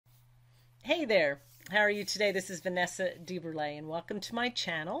Hey there, how are you today? This is Vanessa DeBurle, and welcome to my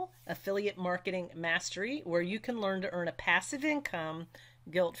channel, Affiliate Marketing Mastery, where you can learn to earn a passive income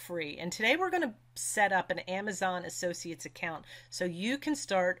guilt-free. And today we're going to set up an Amazon Associates account so you can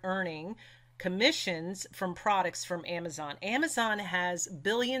start earning commissions from products from Amazon. Amazon has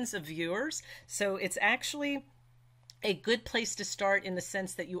billions of viewers, so it's actually a good place to start in the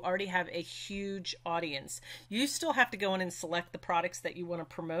sense that you already have a huge audience. You still have to go in and select the products that you want to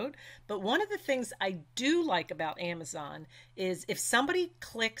promote. But one of the things I do like about Amazon is if somebody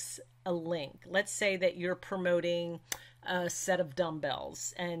clicks a link, let's say that you're promoting a set of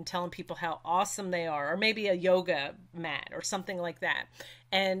dumbbells and telling people how awesome they are, or maybe a yoga mat or something like that,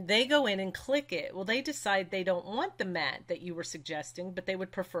 and they go in and click it. Well, they decide they don't want the mat that you were suggesting, but they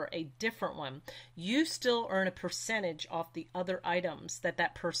would prefer a different one. You still earn a percentage off the other items that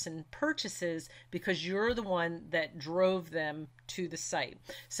that person purchases because you're the one that drove them to the site.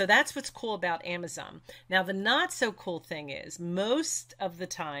 So that's what's cool about Amazon. Now, the not so cool thing is most of the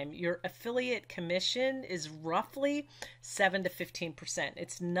time your affiliate commission is roughly 7 to 15%.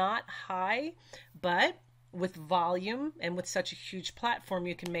 It's not high, but with volume and with such a huge platform,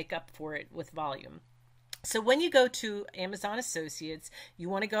 you can make up for it with volume. So when you go to Amazon Associates, you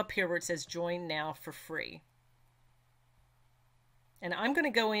want to go up here where it says join now for free. And I'm going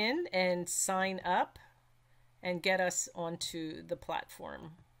to go in and sign up and get us onto the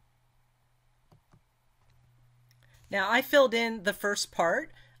platform. Now, I filled in the first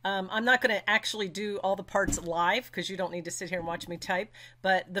part. I'm not going to actually do all the parts live because you don't need to sit here and watch me type.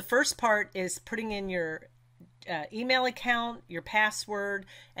 But the first part is putting in your email account, your password,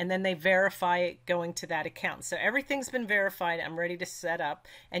 and then they verify it going to that account. So everything's been verified. I'm ready to set up.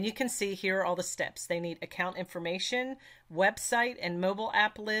 And you can see here are all the steps. They need account information, website and mobile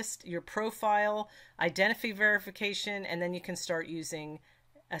app list, your profile, identity verification, and then you can start using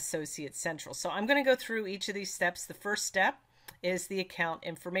Associate Central. So I'm going to go through each of these steps. The first step is the account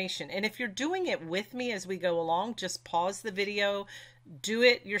information. And if you're doing it with me as we go along, just pause the video, do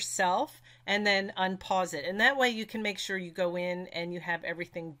it yourself, and then unpause it. And that way you can make sure you go in and you have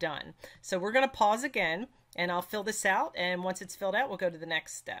everything done. So we're going to pause again, and I'll fill this out. And once it's filled out, we'll go to the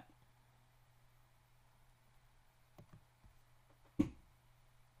next step.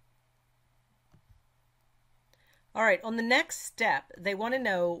 All right, on the next step, they want to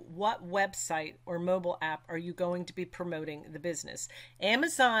know what website or mobile app are you going to be promoting the business.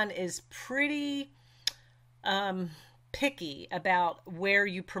 Amazon is pretty picky about where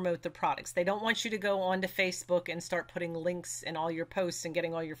you promote the products. They don't want you to go onto Facebook and start putting links in all your posts and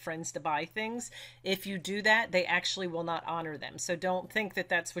getting all your friends to buy things. If you do that, they actually will not honor them. So don't think that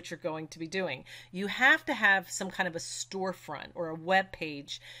that's what you're going to be doing. You have to have some kind of a storefront or a web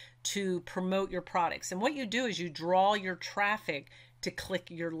page to promote your products. And what you do is you draw your traffic to click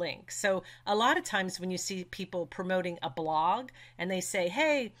your link. So a lot of times when you see people promoting a blog and they say,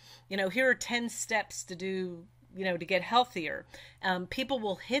 hey, here are 10 steps to do, to get healthier, people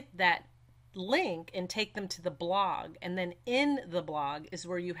will hit that link and take them to the blog. And then in the blog is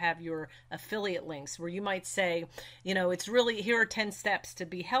where you have your affiliate links, where you might say, it's really, here are 10 steps to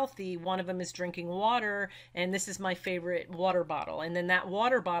be healthy. One of them is drinking water, and this is my favorite water bottle. And then that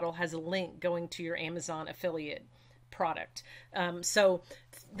water bottle has a link going to your Amazon affiliate product. So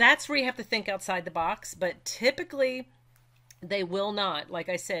that's where you have to think outside the box, but typically they will not, like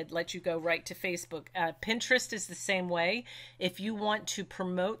I said, let you go right to Facebook. Pinterest is the same way. If you want to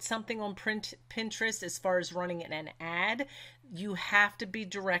promote something on Pinterest as far as running an ad, you have to be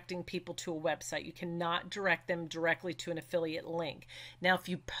directing people to a website. You cannot direct them directly to an affiliate link. Now, if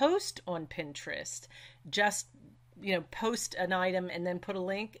you post on Pinterest, just post an item and then put a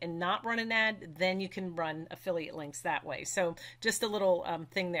link and not run an ad, then you can run affiliate links that way. So just a little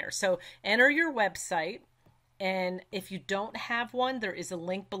thing there. So enter your website. And if you don't have one, there is a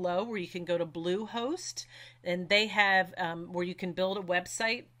link below where you can go to Bluehost, and they have where you can build a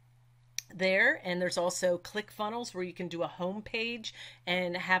website there. And there's also ClickFunnels where you can do a home page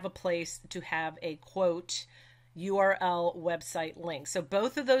and have a place to have a quote URL website link. So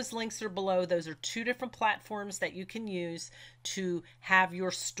both of those links are below. Those are two different platforms that you can use to have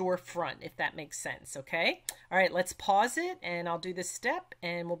your storefront, if that makes sense. Okay. All right, let's pause it and I'll do this step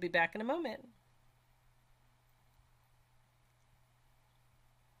and we'll be back in a moment.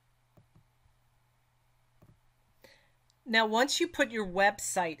 Now, once you put your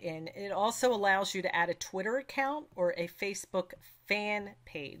website in, it also allows you to add a Twitter account or a Facebook fan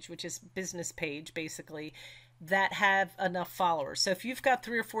page, which is business page basically, that have enough followers. So if you've got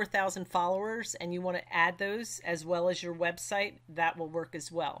 3,000 or 4,000 followers and you want to add those as well as your website, that will work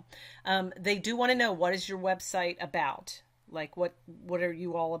as well. They do want to know, what is your website about? Like what are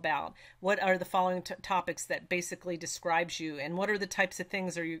you all about? What are the following topics that basically describes you, and what are the types of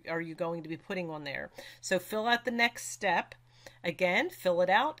things are you going to be putting on there? So fill out the next step. Again, fill it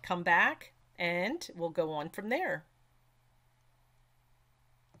out, come back, and we'll go on from there.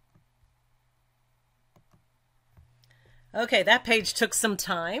 Okay, that page took some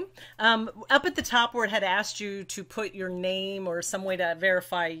time. Up at the top where it had asked you to put your name or some way to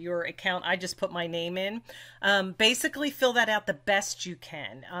verify your account, I just put my name in. Basically, fill that out the best you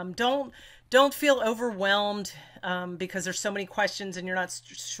can. Don't feel overwhelmed because there's so many questions and you're not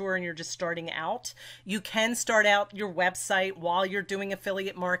sure and you're just starting out. You can start out your website while you're doing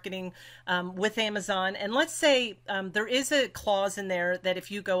affiliate marketing with Amazon. And let's say there is a clause in there that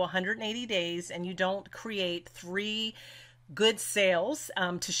if you go 180 days and you don't create 3 good sales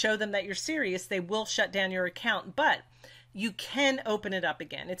to show them that you're serious, they will shut down your account. But you can open it up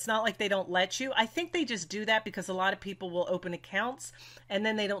again. It's not like they don't let you. I think they just do that because a lot of people will open accounts and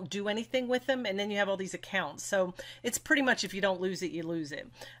then they don't do anything with them, and then you have all these accounts. So it's pretty much if you don't lose it, you lose it.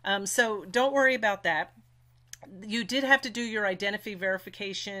 So don't worry about that. You did have to do your identity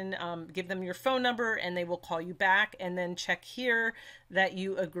verification, give them your phone number and they will call you back, and then check here that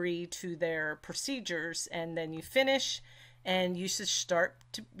you agree to their procedures, and then you finish. And you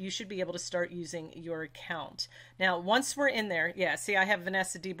should be able to start using your account. Now, once we're in there, yeah, see, I have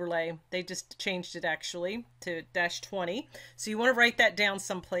Vanessa DeBurle. They just changed it actually to -20. So you want to write that down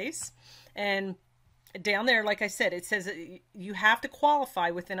someplace. And down there, like I said, it says you have to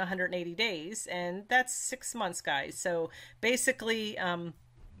qualify within 180 days, and that's 6 months, guys. So basically,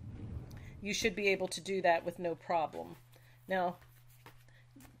 you should be able to do that with no problem.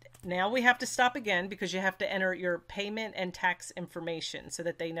 Now we have to stop again because you have to enter your payment and tax information so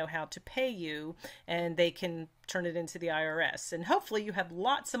that they know how to pay you and they can turn it into the IRS. And hopefully you have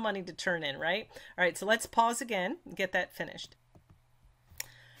lots of money to turn in, right? All right, so let's pause again and get that finished.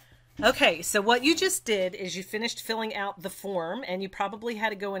 Okay, so what you just did is you finished filling out the form, and you probably had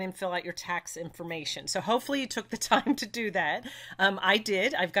to go in and fill out your tax information. So hopefully you took the time to do that. I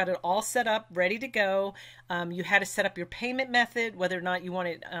did. I've got it all set up, ready to go. You had to set up your payment method, whether or not you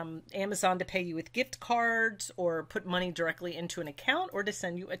wanted Amazon to pay you with gift cards or put money directly into an account or to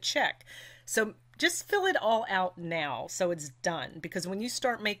send you a check. So just fill it all out now so it's done, because when you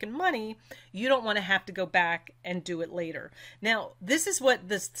start making money, you don't want to have to go back and do it later. Now, this is what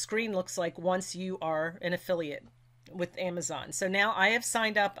the screen looks like once you are an affiliate with Amazon. So now I have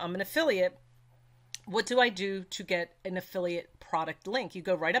signed up. I'm an affiliate. What do I do to get an affiliate product link? You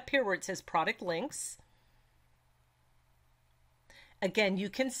go right up here where it says product links. Again, you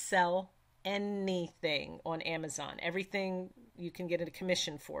can sell anything on Amazon. Everything you can get a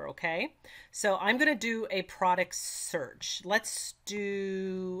commission for, okay? So I'm going to do a product search. Let's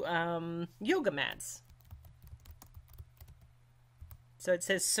do yoga mats. So it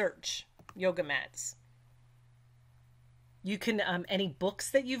says search, yoga mats. You can, any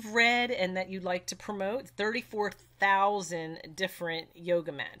books that you've read and that you'd like to promote, 34,000 different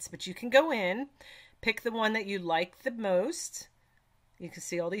yoga mats. But you can go in, pick the one that you like the most. You can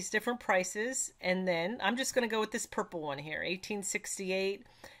see all these different prices, and then I'm just going to go with this purple one here, 1868,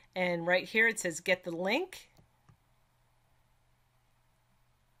 and right here it says get the link.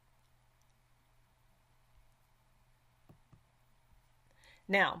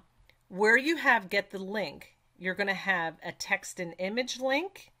 Now, where you have get the link, you're going to have a text and image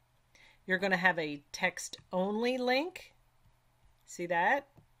link. You're going to have a text only link. See that?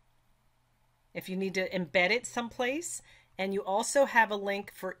 If you need to embed it someplace. And you also have a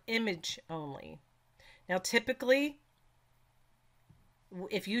link for image only. Now, typically,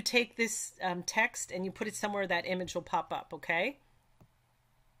 if you take this text and you put it somewhere, that image will pop up, okay?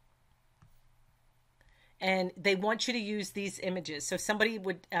 And they want you to use these images. So somebody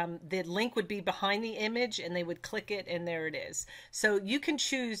would, the link would be behind the image and they would click it and there it is. So you can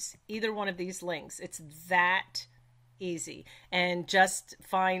choose either one of these links. It's that easy, and just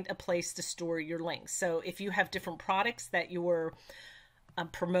find a place to store your links. So if you have different products that you're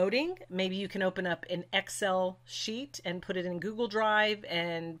promoting, maybe you can open up an Excel sheet and put it in Google Drive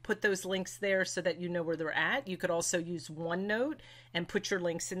and put those links there so that you know where they're at. You could also use OneNote and put your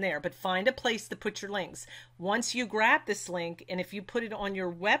links in there, but find a place to put your links. Once you grab this link, and if you put it on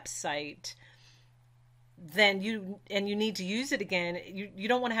your website, then you need to use it again, you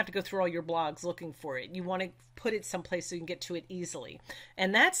don't want to have to go through all your blogs looking for it. You want to put it someplace so you can get to it easily.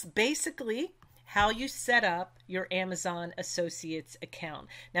 And that's basically how you set up your Amazon Associates account.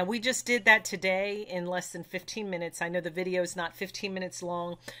 Now, we just did that today in less than 15 minutes. I know the video is not 15 minutes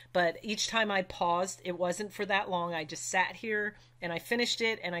long, but each time I paused, it wasn't for that long. I just sat here and I finished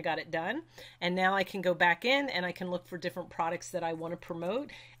it and I got it done. And now I can go back in and I can look for different products that I want to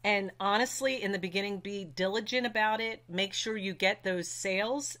promote. And honestly, in the beginning, be diligent about it. Make sure you get those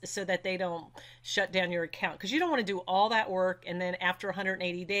sales so that they don't shut down your account, because you don't want to do all that work and then after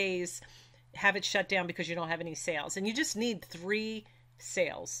 180 days have it shut down because you don't have any sales. And you just need 3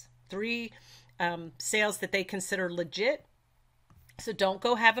 sales, 3 sales that they consider legit. So don't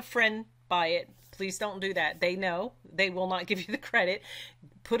go have a friend buy it. Please don't do that. They know. They will not give you the credit.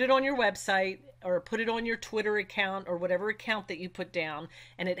 Put it on your website or put it on your Twitter account or whatever account that you put down,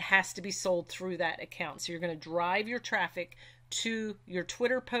 and it has to be sold through that account. So you're going to drive your traffic to your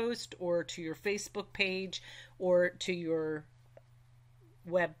Twitter post or to your Facebook page or to your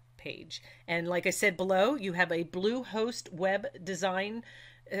web page. And like I said below, you have a Bluehost web design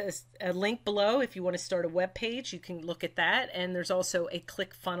a link below. If you want to start a web page, you can look at that. And there's also a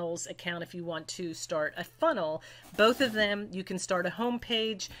ClickFunnels account if you want to start a funnel. Both of them, you can start a home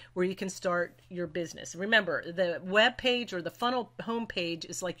page where you can start your business. Remember, the web page or the funnel home page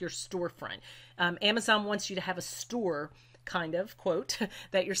is like your storefront. Amazon wants you to have a store, kind of, quote,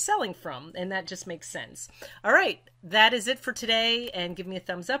 that you're selling from, and that just makes sense. All right, that is it for today, and give me a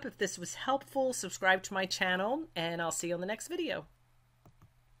thumbs up if this was helpful. Subscribe to my channel, and I'll see you on the next video.